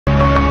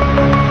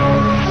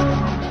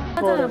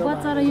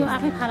बच्चा र यो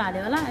आफै खाला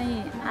हाल्यो होला अनि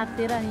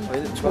आत्तेर अनि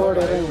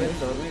छोडेर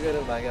धर्मी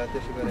गरेर भाग्यो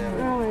त्यसो गरे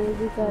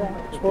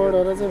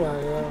छोडेर चाहिँ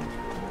भाग्यो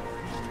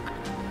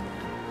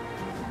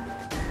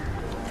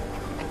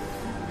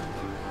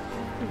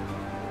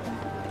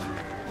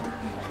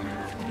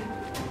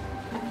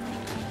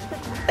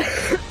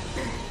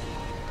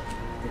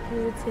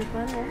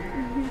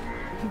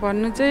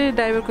भन्नु चाहिँ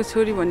ड्राइभरको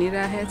छोरी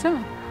भनिराखेको छ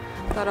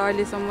तर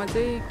अहिलेसम्म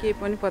चाहिँ केही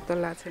पनि पत्ता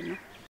लागेको छैन।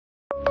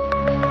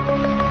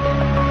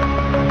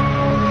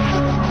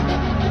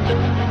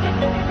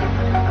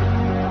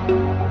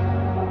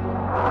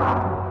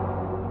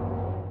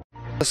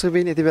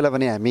 दर्शकबिन यति बेला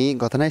पनि हामी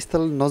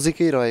घटनास्थल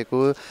नजिकै रहेको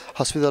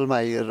हस्पिटलमा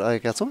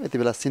आइरहेका छौँ। यति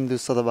बेला सिन्धु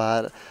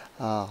सदाबहार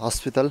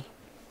हस्पिटल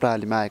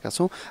प्रणालीमा आएका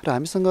छौँ र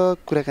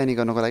हामीसँग कुराकानी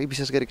गर्नको लागि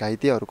विशेष गरी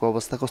घाइतेहरूको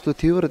अवस्था कस्तो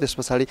थियो र त्यस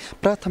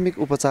पछाडि प्राथमिक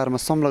उपचारमा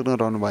संलग्न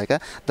रहनुभएका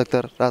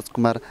डाक्टर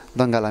राजकुमार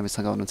दङ्गाल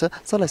हामीसँग हुनुहुन्छ।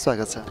 सरलाई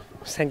स्वागत छ।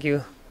 Thank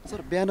you sir.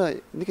 बिहान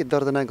निकै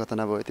दर्दनाक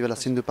घटना भयो, यति बेला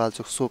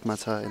सिन्धुपाल्चोक शोकमा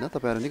छ होइन,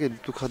 तपाईँहरू निकै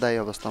दुःखदायी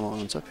अवस्थामा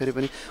हुनुहुन्छ। फेरि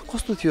पनि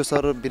कस्तो थियो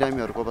सर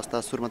बिरामीहरूको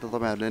अवस्था? सुरुमा त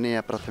तपाईँहरूले नै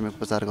यहाँ प्राथमिक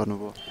उपचार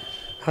गर्नुभयो।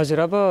 हजुर,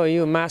 अब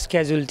यो मास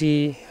क्याजुअलिटी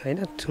होइन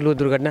ठुलो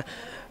दुर्घटना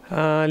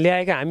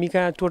ल्याएका हामी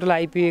कहाँ टोटल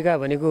आइपुगेका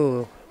भनेको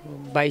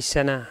 22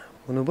 जना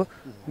हुनुभयो।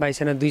 22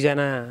 जना, 2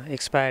 जना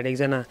एक्सपायर्ड, 1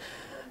 जना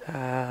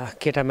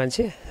केटा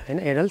मान्छे होइन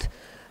एडल्ट,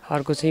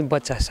 अर्को चाहिँ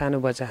बच्चा,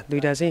 सानो बच्चा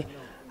 2टा चाहिँ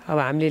अब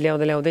हामीले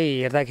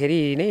ल्याउँदै हेर्दाखेरि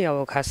नै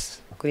अब खास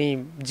कुनै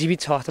जीवित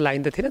छ जस्तो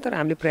लाग्दैन त थिएन, तर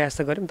हामीले प्रयास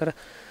त गऱ्यौँ। तर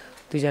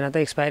 2 जना त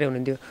एक्सपायरै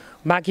हुनुहुन्थ्यो।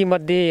 बाँकी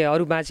मध्ये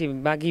अरू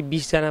बाँकी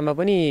 20 जनामा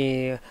पनि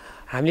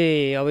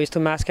हामीले अब यस्तो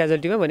मास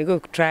क्याजुअलिटीमा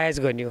भनेको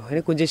ट्रायज गर्ने हो होइन,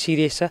 कुन चाहिँ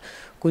सिरियस छ,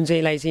 कुन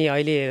चाहिँलाई चाहिँ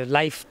अहिले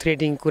लाइफ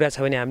थ्रेटिङ कुरा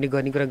छ भने हामीले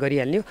गर्ने कुरा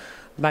गरिहाल्ने हो।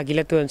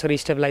 बाँकीलाई त्यो अनुसार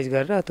स्टेबलाइज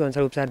गरेर त्यो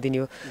अनुसार उपचार दिने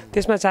हो।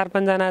 त्यसमा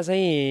 4-5 जना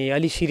चाहिँ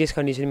अलिक सिरियस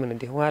कन्डिसनमा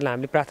हुनुहुन्थ्यो। उहाँहरूलाई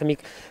हामीले प्राथमिक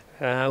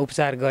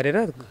उपचार गरेर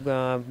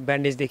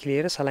ब्यान्डेजदेखि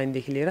लिएर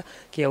सलाइनदेखि लिएर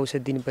के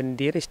औषध दिनुपर्ने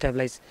दिएर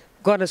स्टेबलाइज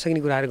गर्न सक्ने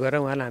कुराहरू गरेर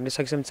उहाँहरूलाई हामीले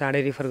सकेसम्म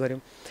चाँडै रिफर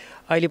गऱ्यौँ।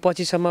 अहिले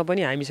पछिसम्म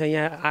पनि हामीसँग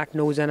यहाँ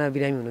 8-9 जना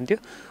बिरामी हुनुहुन्थ्यो।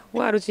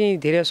 उहाँहरू चाहिँ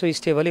धेरै जसो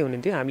स्टेबलै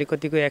हुनुहुन्थ्यो। हामीले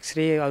कतिको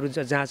एक्सरे अरू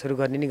जाँचहरू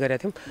गर्ने नि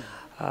गरेका थियौँ।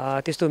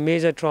 त्यस्तो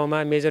मेजर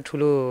ट्रमा, मेजर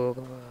ठुलो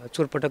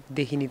चोटपटक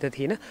देखिने त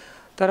थिएन,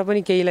 तर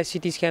पनि केहीलाई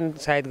सिटी स्क्यान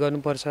सायद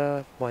गर्नुपर्छ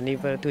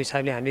भन्ने त्यो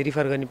हिसाबले हामीले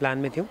रिफर गर्ने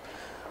प्लानमै थियौँ।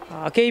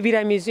 केही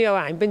बिरामी चाहिँ अब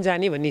हामी पनि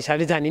जाने भन्ने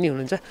हिसाबले जाने नै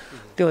हुनुहुन्छ।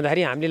 त्यो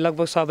हुँदाखेरि हामीले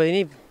लगभग सबै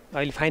नै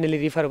अहिले फाइनली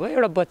रिफर भयो।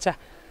 एउटा बच्चा,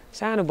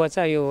 सानो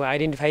बच्चा, यो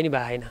आइडेन्टिफाई नै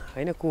भएको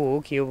होइन, को हो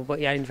के हो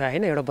आइडेन्टिफाई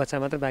होइन, एउटा बच्चा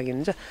मात्र बाँकी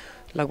हुनुहुन्छ।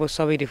 लगभग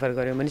सबै रिफर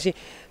गऱ्यो भनेपछि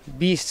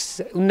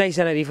 19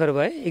 जना रिफर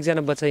भए, 1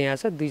 जना बच्चा यहाँ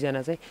छ, 2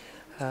 जना चाहिँ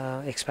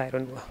एक्सपायर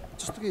हुनुभयो।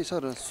 जस्तो कि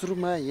सर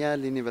सुरुमा यहाँ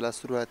लिने बेला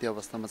सुरुवाती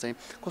अवस्थामा चाहिँ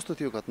कस्तो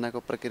थियो घटनाको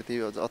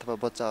प्रकृति अथवा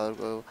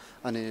बच्चाहरूको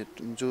अनि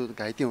जो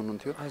घाइते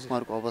हुनुहुन्थ्यो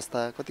उहाँहरूको अवस्था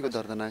कतिको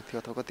दर्दनाक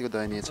थियो अथवा कतिको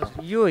दयनीय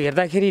छ? यो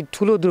हेर्दाखेरि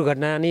ठुलो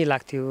दुर्घटना नै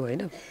लाग्थ्यो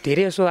होइन।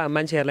 धेरै जसो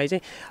मान्छेहरूलाई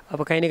चाहिँ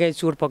अब काहीँ न काहीँ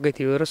चोट पक्कै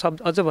थियो र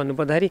अझ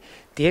भन्नुपर्दाखेरि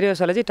धेरै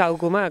जसोलाई चाहिँ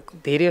टाउकोमा,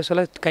 धेरै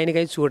जसोलाई काहीँ न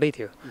काहीँ चोटै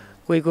थियो।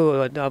 कोहीको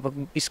अब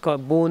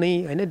बो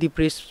नै होइन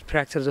डिप्रेस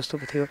फ्र्याक्चर जस्तो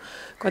थियो,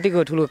 कतिको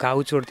ठुलो घाउ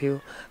चोट थियो,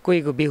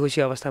 कोहीको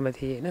बेहोसी अवस्थामा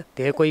थिए होइन,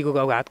 धेरै कोहीको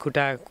अब हात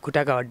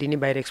खुट्टाका हड्डी नै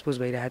बाहिर एक्सपोज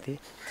भइरहेको थिए।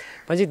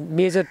 भनेपछि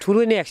मेजर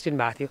ठुलो नै एक्सिडेन्ट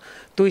भएको थियो।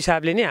 त्यो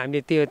हिसाबले नै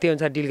हामीले त्यो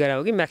अनुसार डिल गरेर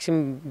हो कि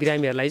म्याक्सिमम्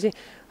बिरामीहरूलाई चाहिँ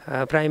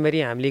प्राइमरी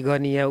हामीले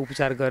गर्ने यहाँ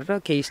उपचार गरेर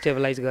केही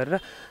स्टेबलाइज गरेर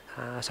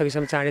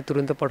सकेसम्म चाँडै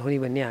तुरुन्त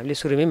पठाउने भन्ने हामीले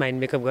सुरुमै माइन्ड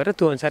मेकअप गरेर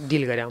त्यो अनुसार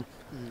डिल गऱ्यौँ।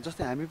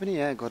 जस्तै हामी पनि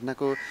यहाँ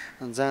घटनाको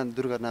जहाँ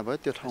दुर्घटना भयो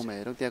त्यो ठाउँमा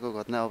हेरौँ, त्यहाँको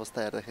घटना अवस्था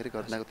हेर्दाखेरि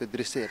घटनाको त्यो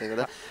दृश्य हेरेर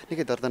गर्दा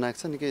निकै दर्दनाक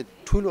छ, निकै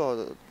ठुलो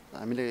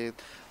हामीले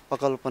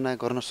अकल्पना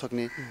गर्न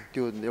सक्ने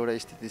त्यो एउटा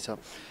स्थिति छ।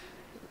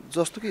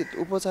 जस्तो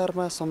कि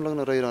उपचारमा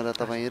संलग्न रहिरहँदा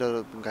तपाईँ र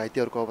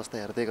घाइतेहरूको अवस्था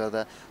हेर्दै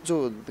गर्दा जो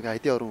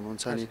घाइतेहरू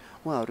हुनुहुन्छ नि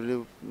उहाँहरूले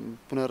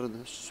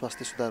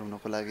पुनर्स्वास्थ्य सुधार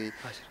हुनको लागि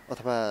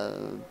अथवा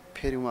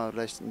फेरि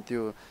उहाँहरूलाई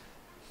त्यो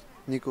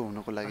निको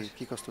हुनको लागि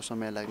के कस्तो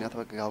समय लाग्ने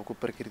अथवा घाउको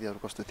प्रकृतिहरू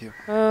कस्तो थियो?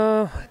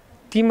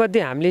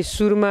 तीमध्ये हामीले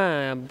सुरुमा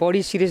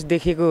बढी सिरियस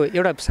देखेको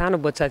एउटा सानो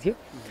बच्चा थियो।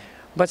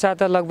 बच्चा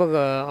त लगभग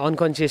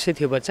अनकन्सियसै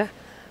थियो। बच्चा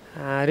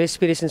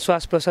रेस्पिरेसन,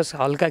 श्वास प्रश्वास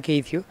हल्का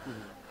केही थियो,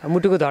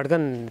 मुटुको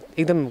धड्कन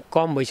एकदम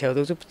कम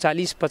भइसकेको थियो,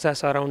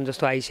 40-50 अराउन्ड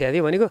जस्तो आइसकेको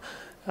थियो। भनेको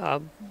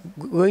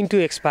गोइङ टु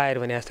एक्सपायर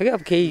भने जस्तो कि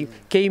अब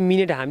केही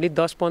मिनट हामीले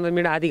 10-15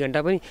 मिनट आधी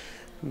घन्टा पनि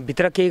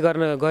भित्र केही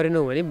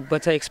गरेनौँ भने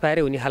बच्चा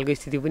एक्सपायरै हुने खालको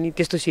स्थिति पनि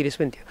त्यस्तो सिरियस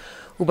पनि थियो।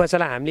 ऊ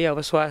बच्चालाई हामीले अब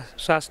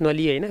श्वास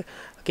नलिए होइन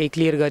केही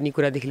क्लियर गर्ने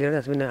कुरादेखि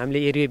लिएर हामीले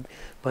एरिया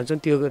भन्छौँ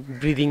त्यो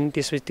ब्रिदिङ,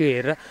 त्यसपछि त्यो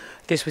हेरेर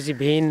त्यसपछि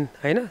भेन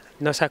होइन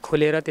नसा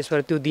खोलेर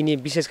त्यसबाट त्यो दिने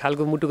विशेष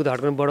खालको मुटुको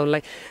धड्कन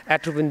बढाउनलाई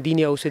एट्रोपिन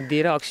दिने औषध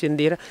दिएर अक्सिजन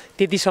दिएर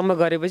त्यतिसम्म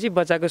गरेपछि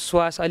बच्चाको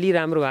श्वास अलि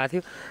राम्रो भएको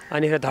थियो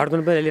अनि धड्कन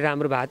पनि अलि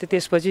राम्रो भएको थियो।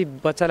 त्यसपछि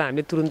बच्चालाई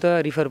हामीले तुरुन्त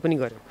रिफर पनि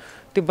गऱ्यौँ।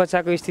 त्यो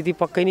बच्चाको स्थिति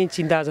पक्कै नै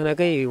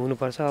चिन्ताजनकै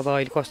हुनुपर्छ। अब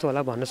अहिले कस्तो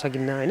होला भन्न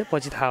सकिन्न होइन,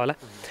 पछि थाहा होला।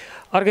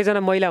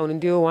 अर्कैजना महिला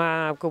हुनुहुन्थ्यो,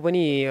 उहाँको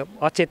पनि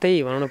अचेतै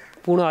भनौँ न,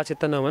 पूर्ण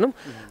अचेत नभनौँ।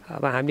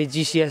 अब हामीले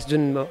जिसिएस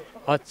जुन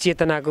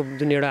चेतनाको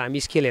जुन एउटा हामी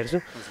स्केल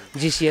हेर्छौँ,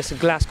 जिसिएस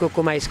ग्लासको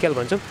कोमा स्केल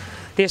भन्छौँ,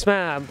 त्यसमा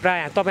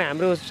प्रायः तपाईँ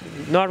हाम्रो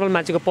नर्मल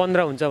मान्छेको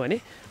 15 हुन्छ भने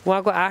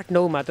उहाँको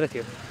 8-9 मात्र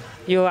थियो।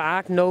 यो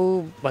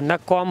 8-9 भन्दा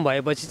कम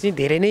भएपछि चाहिँ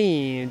धेरै नै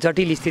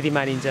जटिल स्थिति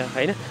मानिन्छ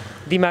हैन।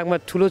 दिमागमा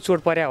ठुलो चोट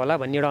पर्या होला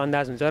भन्ने एउटा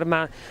अन्दाज हुन्छ र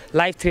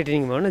लाइफ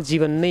थ्रेटनिङ भनौँ न,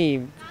 जीवन नै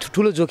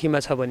ठुलो जोखिममा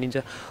छ भनिन्छ।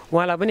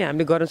 उहाँलाई पनि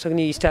हामीले गर्न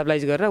सक्ने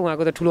स्टेबलाइज गरेर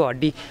उहाँको त ठुलो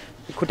हड्डी,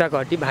 खुट्टाको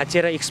हड्डी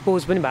भाँचिएर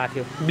एक्सपोज पनि भएको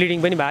थियो, ब्लिडिङ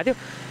पनि भएको थियो।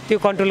 त्यो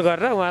कन्ट्रोल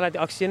गरेर उहाँलाई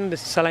अक्सिजन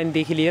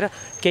सलाइनदेखि लिएर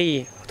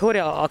केही थोरै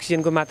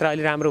अक्सिजनको मात्रा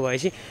अलि राम्रो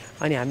भएपछि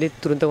अनि हामीले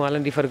तुरन्त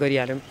उहाँलाई रिफर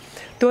गरिहाल्यौँ।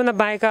 त्योभन्दा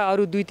बाहेक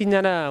अरू 2-3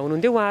 जना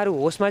हुनुहुन्थ्यो, उहाँहरू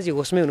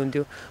होसमै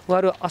हुनुहुन्थ्यो।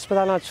 उहाँहरू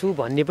अस्पतालमा छु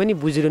भन्ने पनि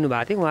बुझिरहनु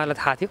भएको थियो, उहाँलाई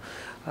थाहा थियो।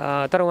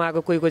 तर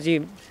उहाँको कोहीको चाहिँ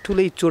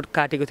ठुलै चोट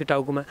काटेको थियो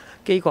टाउकोमा,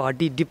 केहीको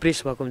हड्डी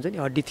डिप्रेस भएको हुन्छ नि,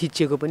 हड्डी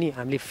थिचिएको पनि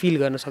हामीले फिल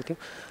गर्न सक्थ्यौँ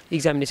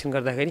एक्जामिनेसन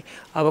गर्दाखेरि।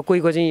 अब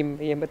कोहीको चाहिँ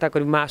यताको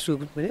मासु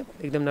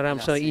एकदम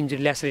नराम्रोसँग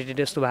इन्जुरी ल्यासरेटेड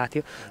जस्तो भएको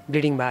थियो,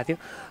 ब्लिडिङ भएको थियो।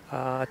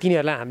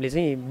 तिनीहरूलाई हामीले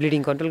चाहिँ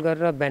ब्लिडिङ कन्ट्रोल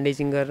गरेर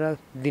ब्यान्डेजिङ गरेर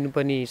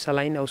दिनुपर्ने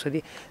सलाइन औषधि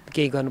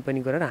केही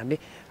गर्नुपर्ने गरेर हामीले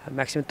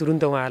म्याक्सिमम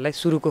तुरुन्त उहाँहरूलाई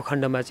सुरुको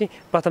खण्डमा चाहिँ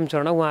प्रथम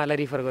चरणमा उहाँहरूलाई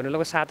रिफर गर्नु।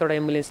 लगभग 7वटा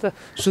एम्बुलेन्स त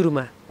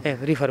सुरुमा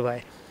रिफर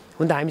भए।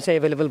 हुन त हामी चाहिँ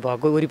एभाइलेबल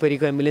भएको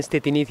वरिपरिको एम्बुलेन्स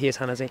त्यति नै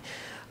थिएछन् चाहिँ।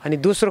 अनि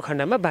दोस्रो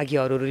खण्डमा बाँकी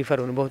अरू रिफर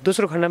हुनुभयो।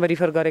 दोस्रो खण्डमा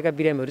रिफर गरेका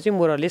बिरामीहरू चाहिँ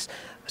मोरलेस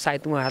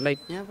सायद उहाँहरूलाई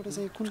यहाँबाट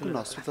चाहिँ कुन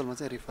हस्पिटलमा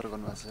चाहिँ रिफर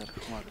गर्नुभएको छ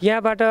सर?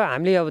 यहाँबाट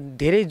हामीले अब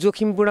धेरै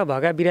जोखिमपूर्ण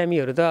भएका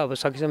बिरामीहरू त अब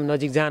सकेसम्म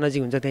नजिक जहाँ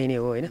नजिक हुन्छ त्यही नै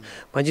हो होइन।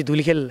 भनेपछि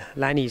धुलीखेल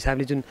लाने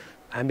हिसाबले जुन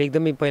हामीले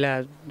एकदमै पहिला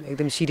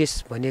एकदम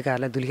सिरियस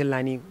भनिएकाहरूलाई धुलीखेल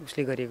लाने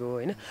उसले गरेको हो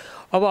होइन।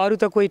 अब अरू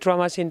त कोही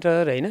ट्रमा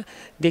सेन्टर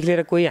हैनदेखि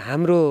लिएर कोही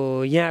हाम्रो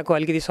यहाँको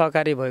अलिकति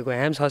सहकार्य भएको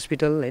ह्याम्स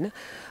हस्पिटल होइन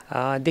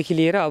देखि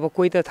लिएर अब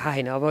कोही त थाहा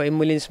छैन। अब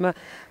एम्बुलेन्समा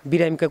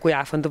बिरामीका कोही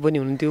आफन्त पनि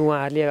हुनुहुन्थ्यो,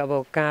 उहाँहरूले अब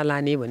कहाँ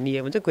लाने भन्ने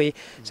हुन्छ, कोही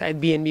सायद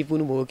बिएनबी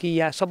पुग्नुभयो कि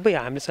या सबै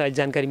हामीले सायद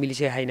जानकारी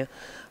मिलिसकेको छैन।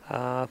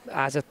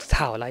 आज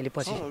थाहा होला अहिले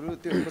पछि।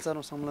 त्यो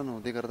उपचारमा संलग्न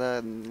हुँदै गर्दा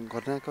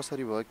घटना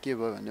कसरी भयो, के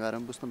भयो भन्ने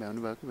बारेमा बुझ्नु भ्याउनु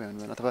भयो कि भ्याउनु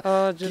भएन, अथवा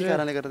के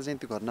कारणले गर्दा चाहिँ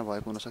त्यो घटना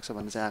भएको हुनसक्छ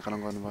भन्ने चाहिँ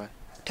आकलन गर्नुभयो?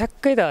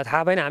 ठ्याक्कै त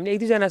थाहा भएन। हामीले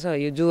 1-2 जना छ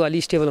यो जो अलि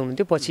स्टेबल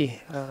हुनुहुन्थ्यो, पछि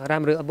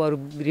राम्रो अब अरू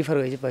रिफर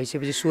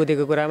भइसकेपछि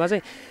सोधेको कुरामा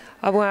चाहिँ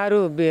अब उहाँहरू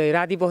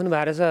राति बस्नु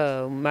भएको रहेछ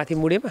माथि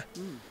मुडेमा,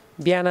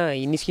 बिहान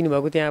निस्किनु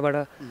भएको त्यहाँबाट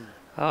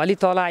अलि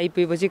तल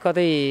आइपुगेपछि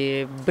कतै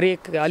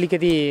ब्रेक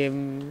अलिकति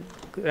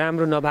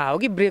राम्रो नभए हो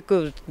कि ब्रेकको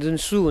जुन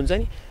सु हुन्छ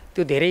नि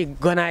त्यो धेरै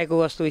गनाएको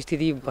जस्तो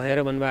स्थिति भनेर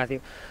भन्नुभएको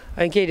थियो।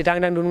 अनि केही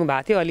डाङडाङ डुल्नु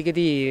भएको थियो,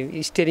 अलिकति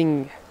स्टेरिङ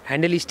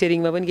ह्यान्डल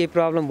स्टेरिङमा पनि केही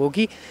प्रब्लम हो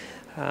कि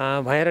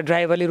भनेर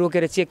ड्राइभरले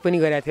रोकेर चेक पनि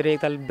गरेको थियो र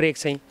एकताल ब्रेक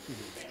चाहिँ।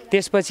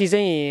 त्यसपछि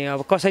चाहिँ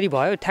अब कसरी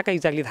भयो ठ्याक्कै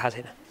एक्ज्याक्टली थाहा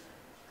छैन।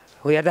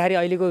 हो हेर्दाखेरि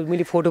अहिलेको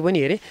मैले फोटो पनि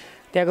हेरेँ,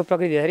 त्यहाँको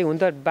प्रकृति हेर्दाखेरि हुन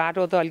त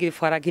बाटो त अलिकति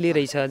फराकिलै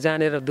रहेछ,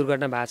 जहाँनिर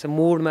दुर्घटना भएको छ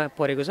मोडमा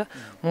परेको छ,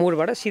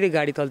 मोडबाट सिधै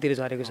गाडी तलतिर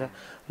झरेको छ,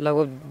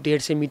 लगभग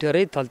 150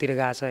 मिटरै तलतिर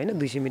गएको छ होइन,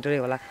 200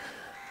 मिटरै होला।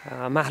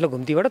 माथिल्लो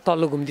घुम्तीबाट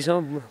तल्लो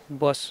घुम्तीसम्म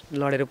बस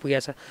लडेर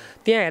पुगेको छ।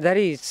 त्यहाँ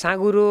हेर्दाखेरि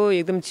साँगुरो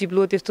एकदम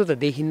चिप्लो त्यस्तो त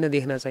देख्न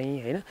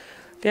चाहिँ होइन।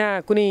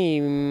 त्यहाँ कुनै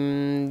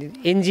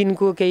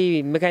इन्जिनको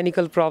केही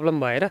मेकानिकल प्रब्लम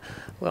भएर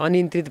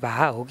अनियन्त्रित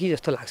भए हो कि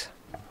जस्तो लाग्छ।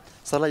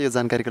 सरलाई यो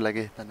जानकारीको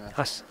लागि धन्यवाद।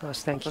 हस्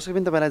हस्, थ्याङ्क यू। जसको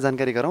पनि तपाईँलाई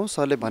जानकारी गरौँ,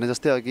 सरले भने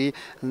जस्तै अघि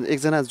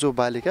एकजना जो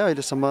बालिका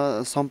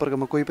अहिलेसम्म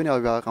सम्पर्कमा कोही पनि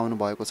अभिभावक आउनु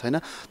भएको छैन,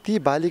 ती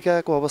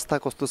बालिकाको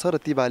अवस्था कस्तो छ र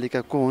ती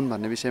बालिका को हुन्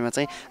भन्ने विषयमा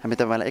चाहिँ हामी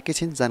तपाईँलाई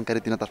एकैछिन जानकारी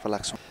दिनतर्फ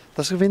लाग्छौँ।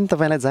 जसको पनि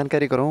तपाईँलाई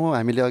जानकारी गरौँ,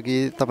 हामीले अघि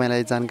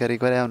तपाईँलाई जानकारी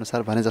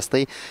गराएअनुसार भने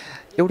जस्तै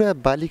एउटा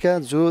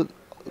बालिका जो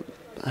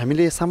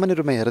हामीले सामान्य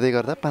रूपमा हेर्दै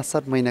गर्दा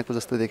 5-7 महिनाको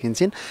जस्तो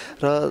देखिन्छन्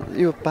र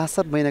यो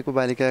 5-7 महिनाको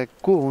बालिका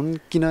को हुन्,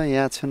 किन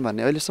यहाँ छन्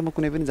भन्ने अहिलेसम्म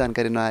कुनै पनि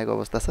जानकारी नआएको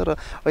अवस्था छ। र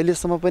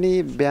अहिलेसम्म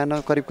पनि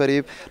बिहान करिब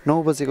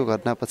 9 बजेको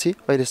घटनापछि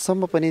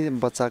अहिलेसम्म पनि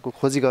बच्चाको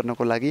खोजी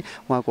गर्नको लागि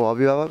उहाँको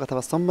अभिभावक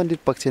अथवा सम्बन्धित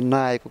पक्ष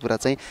नआएको कुरा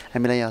चाहिँ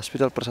हामीलाई यहाँ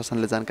हस्पिटल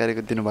प्रशासनले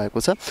जानकारी दिनुभएको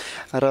छ।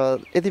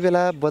 र यति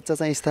बेला बच्चा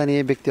चाहिँ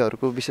स्थानीय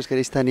व्यक्तिहरूको विशेष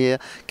गरी स्थानीय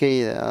केही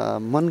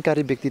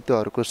मनकारी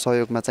व्यक्तित्वहरूको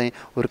सहयोगमा चाहिँ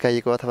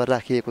हुर्काइएको अथवा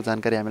राखिएको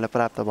जानकारी हामीलाई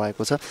प्राप्त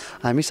भएको छ।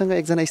 हामीसँग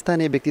एकजना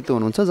स्थानीय व्यक्तित्व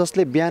हुनुहुन्छ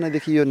जसले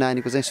बिहानदेखि यो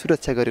नानीको चाहिँ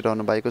सुरक्षा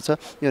गरिरहनु भएको छ।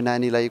 यो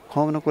नानीलाई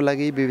खुवाउनको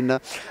लागि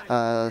विभिन्न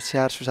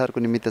स्याहार सुसारको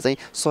निमित्त चाहिँ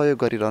सहयोग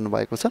गरिरहनु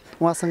भएको छ।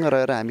 उहाँसँग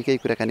रहेर हामी केही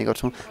कुराकानी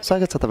गर्छौँ।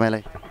 स्वागत छ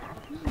तपाईँलाई।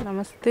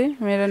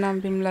 नमस्ते, मेरो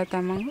नाम बिमला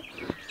तामाङ हो।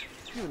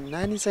 यो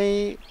नानी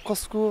चाहिँ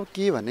कसको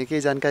के भन्ने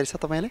केही जानकारी छ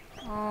तपाईँलाई?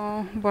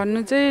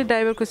 भन्नु चाहिँ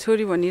ड्राइभरको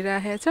छोरी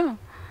भनिराखेको छ,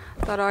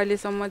 तर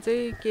अहिलेसम्म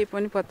चाहिँ केही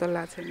पनि पत्ता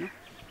लागेको छैन।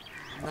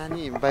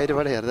 नानी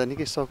बाहिरबाट हेर्दा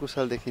निकै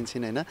सकुशल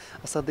देखिन्छन् होइन,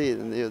 असाध्यै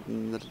यो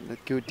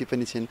क्युटी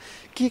पनि छिन्।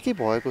 के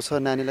भएको छ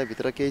नानीलाई,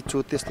 भित्र केही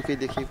चोट त्यस्तो केही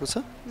देखिएको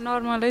छ?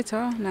 नर्मलै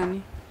छ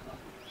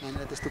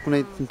नानीलाई त्यस्तो कुनै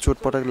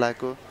चोटपटक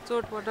लागेको?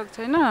 चोटपटक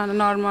छैन,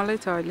 नर्मलै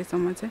छ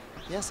अहिलेसम्म चाहिँ।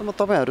 यहाँसम्म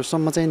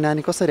तपाईँहरूसम्म चाहिँ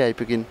नानी कसरी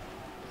आइपुगिन्,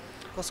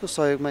 कसको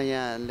सहयोगमा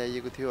यहाँ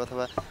ल्याइएको थियो,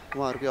 अथवा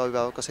उहाँहरूकै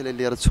अभिभावक कसैले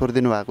लिएर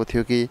छोडिदिनु भएको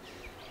थियो कि?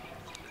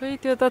 खै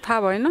त्यो त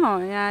थाहा भएन।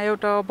 यहाँ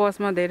एउटा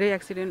बसमा धेरै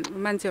एक्सिडेन्ट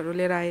मान्छेहरू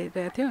लिएर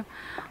आइरहेको थियो,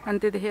 अनि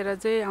त्यतिखेर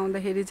चाहिँ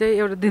आउँदाखेरि चाहिँ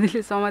एउटा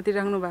दिदीले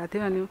समातिराख्नु भएको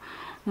थियो, अनि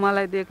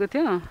मलाई दिएको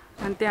थियो,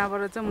 अनि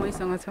त्यहाँबाट चाहिँ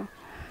मैसँग छ।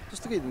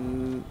 जस्तो कि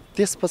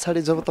त्यस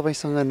पछाडि जब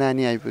तपाईँसँग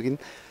नानी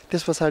आइपुगिन्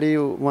त्यस पछाडि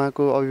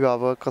उहाँको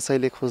अभिभावक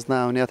कसैले खोज्न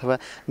आउने अथवा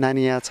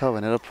नानी यहाँ छ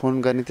भनेर फोन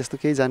गर्ने त्यस्तो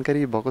केही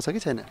जानकारी भएको छ कि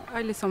छैन?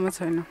 अहिलेसम्म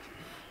छैन।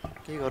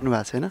 केही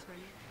गर्नुभएको छैन?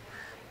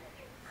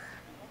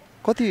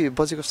 कति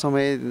बजेको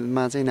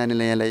समयमा चाहिँ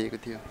नानीलाई यहाँ ल्याइएको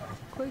थियो?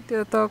 खोइ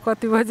त्यो त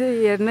कति बजे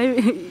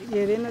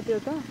हेरेन त्यो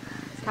त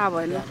थाहा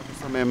भएन।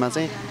 समयमा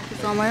चाहिँ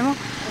समयमा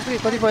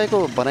कतिपयको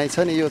भनाइ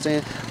छ नि यो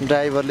चाहिँ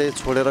ड्राइभरले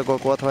छोडेर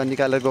गएको अथवा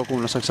निकालेर गएको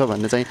हुनसक्छ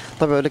भन्ने चाहिँ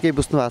तपाईँहरूले केही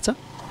बुझ्नु भएको छ?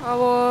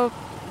 अब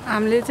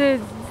हामीले चाहिँ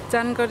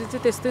जानकारी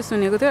चाहिँ त्यस्तै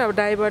सुनेको थियो। अब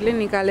ड्राइभरले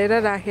निकालेर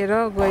राखेर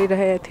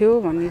गइरहेको थियो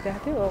भनिरहेको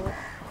थियो। अब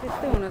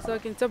त्यस्तै हुन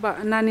सकिन्छ,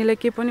 नानीलाई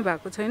केही पनि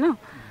भएको छैन,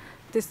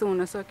 त्यस्तो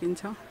हुन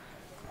सकिन्छ।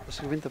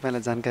 त्यसको पनि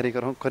तपाईँलाई जानकारी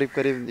गरौँ। करिब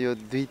यो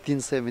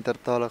 200-300 मिटर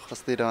तल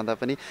खस्दै रहँदा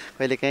पनि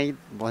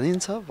कहिलेकाहीँ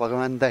भनिन्छ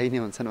भगवान् दाहिने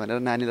हुन्छन्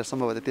भनेर नानीलाई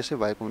सम्भवतः त्यसै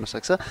भएको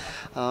हुनसक्छ।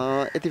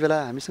 यति बेला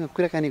हामीसँग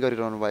कुराकानी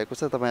गरिरहनु भएको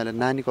छ, तपाईँहरूले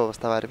नानीको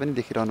अवस्थाबारे पनि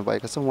देखिरहनु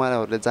भएको छ।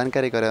 उहाँहरूले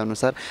जानकारी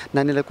गराएअनुसार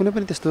नानीलाई कुनै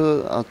पनि त्यस्तो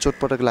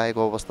चोटपटक लागेको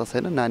अवस्था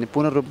छैन, नानी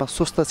पूर्ण रूपमा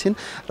स्वस्थ छिन्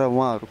र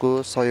उहाँहरूको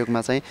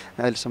सहयोगमा चाहिँ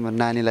अहिलेसम्म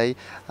नानीलाई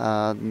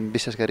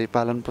विशेष गरी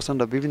पालन पोषण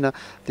र विभिन्न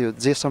त्यो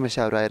जे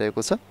समस्याहरू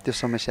आइरहेको छ त्यो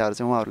समस्याहरू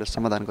चाहिँ उहाँहरूले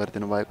समाधान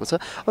गरिदिनु भएको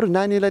छ। अरू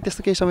नानीलाई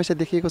त्यस्तो केही समस्या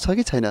देखिएको छ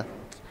कि छैन?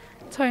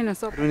 छैन,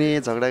 सब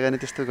रुने झगडा गर्ने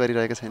त्यस्तो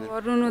गरिरहेको छैन?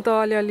 रुनु त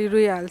अलिअलि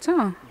रुइहाल्छ,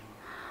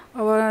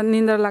 अब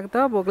निन्द्रा लाग्दा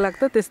भोक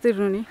लाग्दा त्यस्तै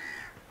रुने,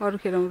 अरू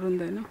खेरमा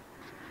रुँदैन।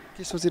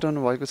 के सोचिरहनु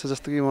भएको छ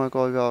जस्तो कि उहाँको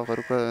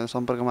अभिभावकहरूको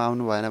सम्पर्कमा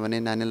आउनु भएन भने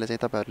नानीलाई चाहिँ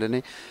तपाईँहरूले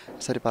नै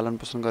यसरी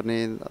पालन पोषण गर्ने,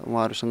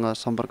 उहाँहरूसँग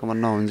सम्पर्कमा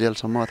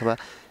नहुन्जेलसम्म अथवा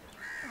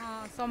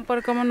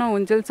सम्पर्कमा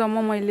नहुन्जेलसम्म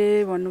मैले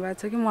भन्नुभएको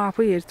छ कि म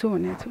आफै हेर्छु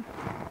भनेको छु।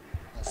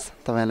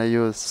 तपाईँलाई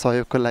यो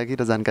सहयोगको लागि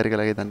र जानकारीको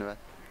लागि धन्यवाद।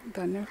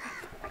 धन्यवाद।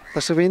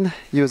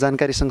 दर्शकवृन्द, यो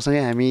जानकारी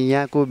सँगसँगै हामी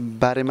यहाँको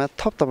बारेमा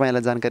थप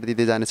तपाईँलाई जानकारी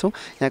दिँदै जानेछौँ।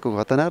 यहाँको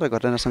घटना र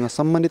घटनासँग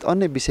सम्बन्धित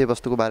अन्य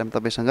विषयवस्तुको बारेमा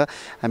तपाईँसँग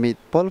हामी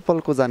पल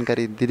पलको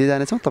जानकारी दिँदै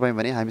जानेछौँ। तपाईँ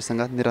भने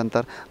हामीसँग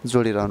निरन्तर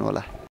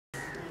जोडिरहनुहोला।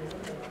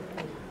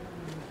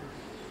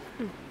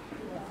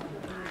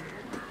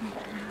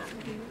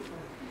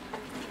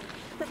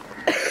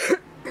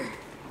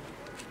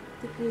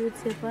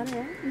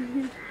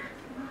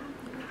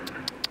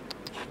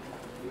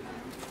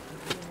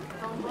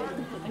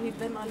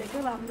 एकदम अलेको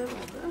राम्रो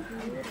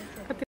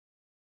हुन्छ।